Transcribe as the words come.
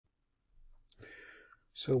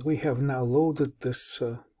So we have now loaded this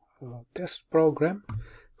test program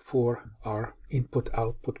for our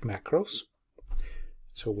input-output macros.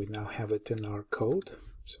 So we now have it in our code.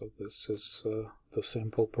 So this is the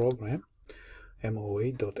sample program,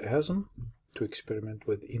 M08.asm, to experiment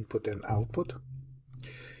with input and output.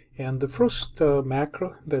 And the first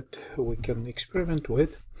macro that we can experiment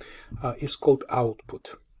with is called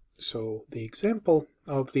output. So the example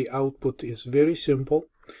of the output is very simple.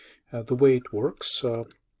 The way it works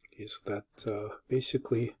is that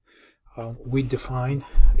basically we define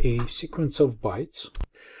a sequence of bytes,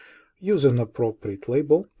 use an appropriate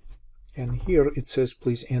label, and here it says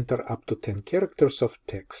please enter up to 10 characters of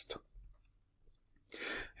text.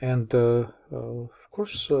 And of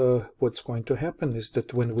course what's going to happen is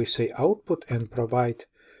that when we say output and provide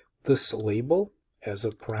this label as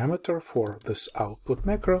a parameter for this output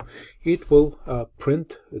macro, it will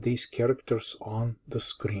print these characters on the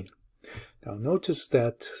screen. Now notice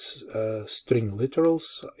that string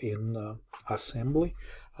literals in assembly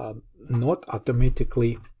not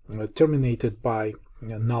automatically terminated by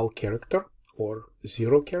a null character or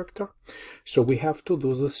 0 character, so we have to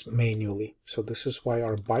do this manually. So this is why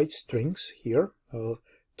our byte strings here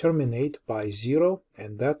terminate by 0,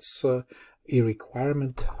 and that's a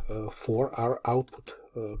requirement for our output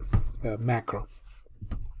macro.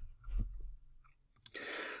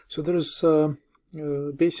 So there is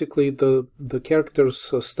basically the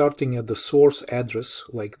characters starting at the source address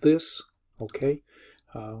like this. Okay,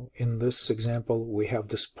 in this example we have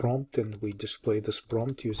this prompt and we display this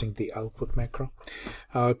prompt using the output macro,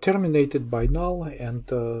 terminated by null, and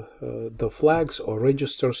the flags or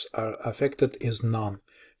registers are affected is none.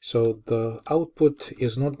 So the output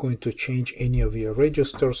is not going to change any of your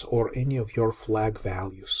registers or any of your flag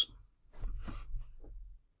values.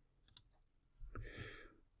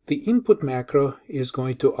 The input macro is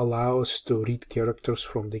going to allow us to read characters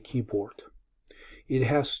from the keyboard. It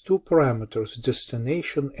has two parameters,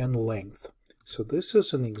 destination and length. So this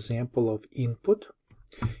is an example of input.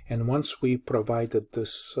 And once we provided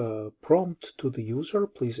this prompt to the user,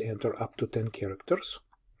 please enter up to 10 characters.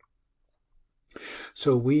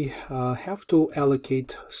 So we have to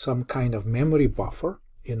allocate some kind of memory buffer.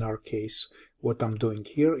 In our case, what I'm doing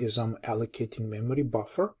here is I'm allocating memory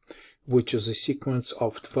buffer, which is a sequence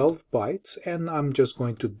of 12 bytes, and I'm just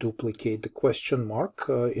going to duplicate the question mark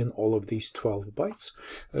in all of these 12 bytes.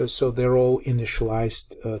 So they're all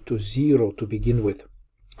initialized to 0 to begin with.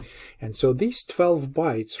 And so these 12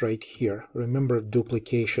 bytes right here, remember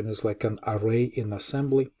duplication is like an array in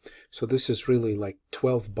assembly. So this is really like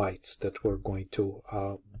 12 bytes that we're going to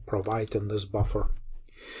provide in this buffer.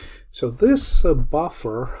 So this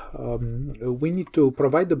buffer, we need to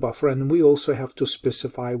provide the buffer, and we also have to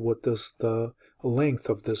specify what is the length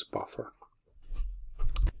of this buffer.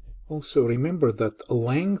 Also remember that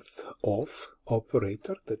length of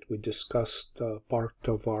operator that we discussed part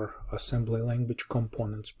of our assembly language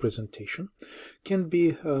components presentation can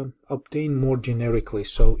be obtained more generically.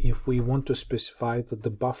 So if we want to specify that the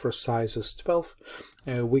buffer size is 12,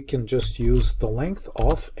 we can just use the length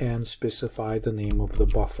of and specify the name of the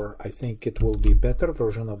buffer. I think it will be a better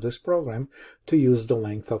version of this program to use the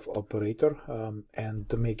length of operator and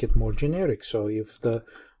to make it more generic. So if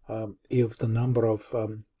the number of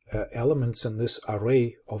elements in this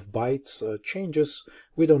array of bytes changes,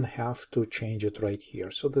 we don't have to change it right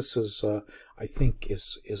here. So this is I think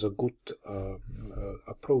is a good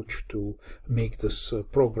approach to make this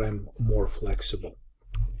program more flexible.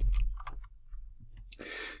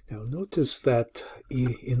 Now notice that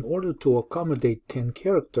in order to accommodate 10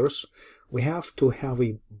 characters, we have to have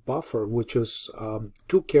a buffer which is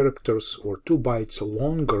 2 characters or 2 bytes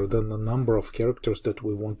longer than the number of characters that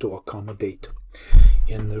we want to accommodate.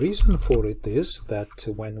 And the reason for it is that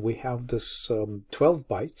when we have this 12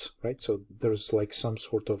 bytes, right, so there's like some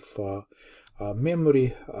sort of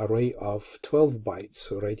memory array of 12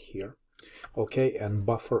 bytes right here. Okay, and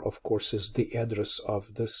buffer, of course, is the address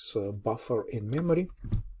of this buffer in memory.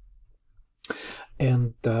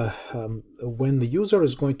 And when the user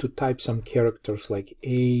is going to type some characters like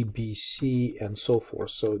A, B, C, and so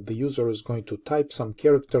forth, so the user is going to type some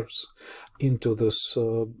characters into this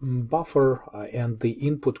buffer, and the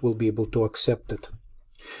input will be able to accept it.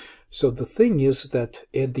 So the thing is that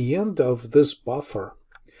at the end of this buffer,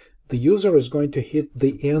 the user is going to hit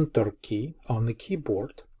the Enter key on the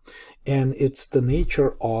keyboard, and it's the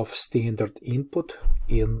nature of standard input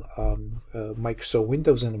in Microsoft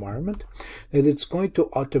Windows environment that it's going to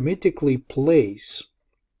automatically place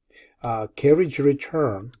carriage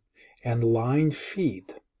return and line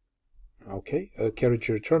feed. Okay, carriage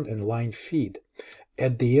return and line feed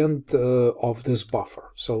at the end of this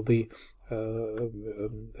buffer. So the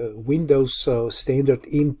Windows standard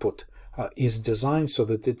input is designed so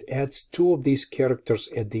that it adds 2 of these characters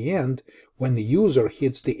at the end when the user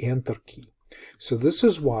hits the enter key. So this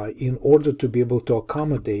is why, in order to be able to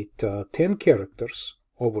accommodate 10 characters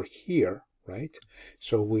over here, right?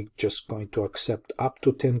 So we're just going to accept up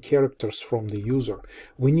to 10 characters from the user.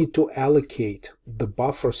 We need to allocate the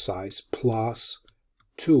buffer size plus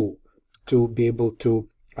 2 to be able to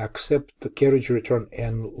accept the carriage return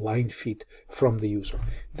and line feed from the user.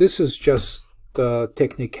 This is just the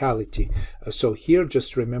technicality. So here,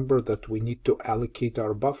 just remember that we need to allocate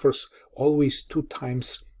our buffers always 2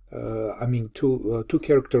 times, two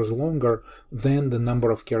characters longer than the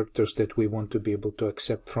number of characters that we want to be able to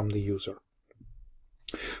accept from the user.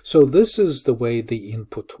 So this is the way the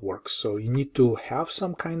input works. So you need to have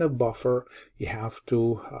some kind of buffer. You have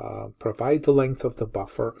to provide the length of the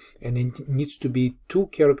buffer, and it needs to be 2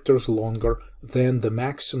 characters longer than the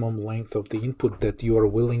maximum length of the input that you are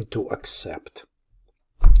willing to accept.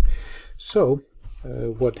 So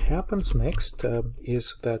what happens next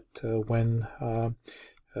is that when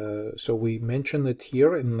so we mention it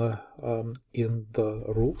here in the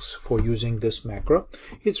rules for using this macro.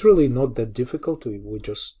 It's really not that difficult. We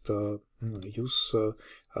just use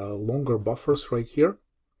longer buffers right here.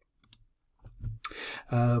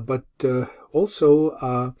 But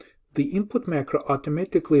also the input macro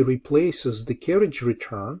automatically replaces the carriage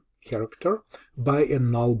return character by a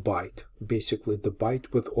null byte, basically the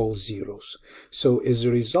byte with all zeros. So as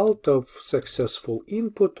a result of successful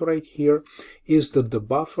input right here is that the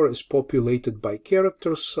buffer is populated by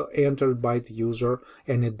characters entered by the user,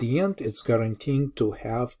 and at the end it's guaranteeing to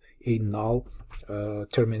have a null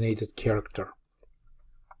terminated character.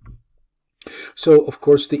 So of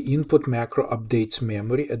course the input macro updates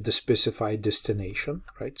memory at the specified destination,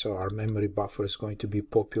 right? So our memory buffer is going to be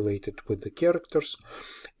populated with the characters,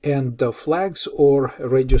 and the flags or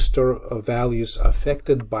register values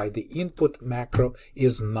affected by the input macro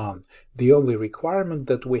is none. The only requirement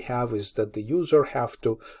that we have is that the user have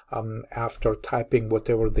to, after typing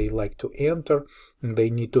whatever they like to enter, they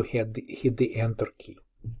need to hit the enter key.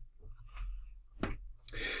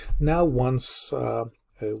 Now once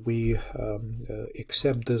we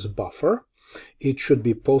accept this buffer, it should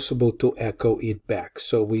be possible to echo it back.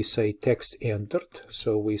 So we say text entered,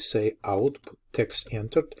 so we say output text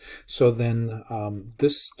entered. So then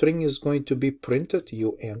this string is going to be printed,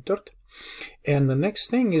 you entered. And the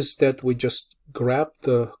next thing is that we just grab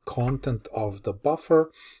the content of the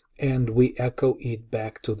buffer and we echo it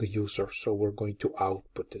back to the user. So we're going to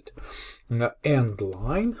output it. End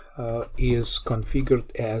line is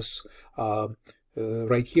configured as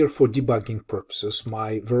right here for debugging purposes.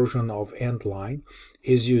 My version of end line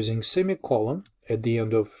is using semicolon at the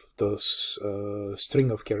end of the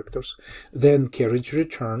string of characters, then carriage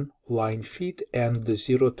return, line feed, and the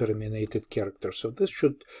 0 terminated character. So this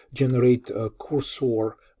should generate a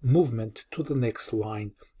cursor movement to the next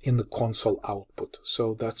line in the console output.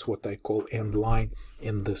 So that's what I call end line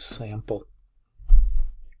in this sample.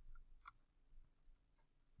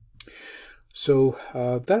 So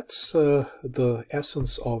that's the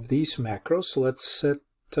essence of these macros. Let's set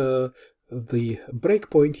the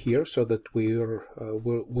breakpoint here so that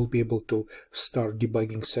we'll be able to start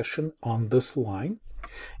debugging session on this line.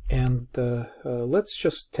 And let's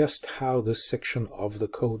just test how this section of the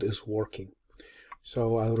code is working.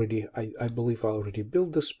 So I believe I already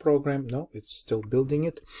built this program. No, it's still building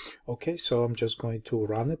it. Okay, so I'm just going to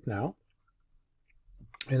run it now.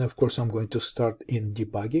 And of course, I'm going to start in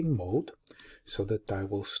debugging mode so that I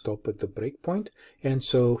will stop at the breakpoint. And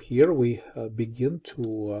so here we begin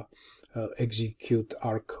to execute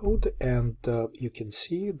our code, and you can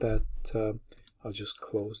see that I'll just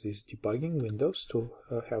close these debugging windows to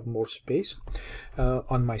have more space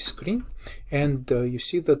on my screen. And you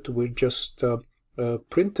see that we just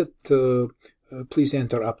printed please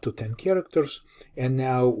enter up to 10 characters, and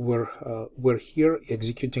now we're here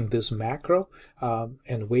executing this macro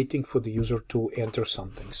and waiting for the user to enter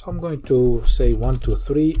something. So I'm going to say 1, 2,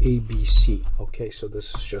 3 ABC. Okay, so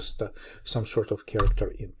this is just some sort of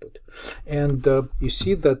character input, and you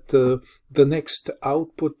see that the next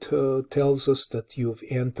output tells us that you've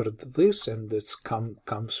entered this, and this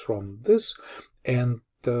comes from this, and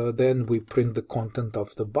then we print the content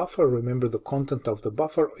of the buffer. Remember, the content of the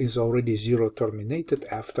buffer is already 0 terminated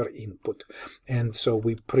after input, and so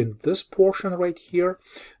we print this portion right here.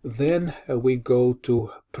 Then we go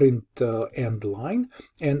to print end line,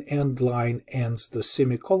 and end line ends the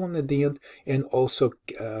semicolon at the end, and also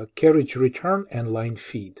carriage return and line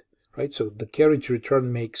feed. Right, so the carriage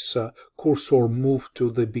return makes cursor move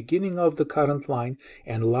to the beginning of the current line,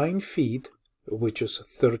 and line feed which is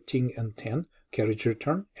 13 and 10, carriage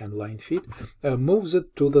return and line feed, moves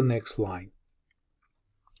it to the next line.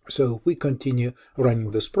 So if we continue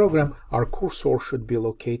running this program, our cursor should be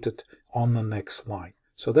located on the next line.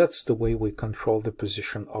 So that's the way we control the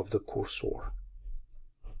position of the cursor.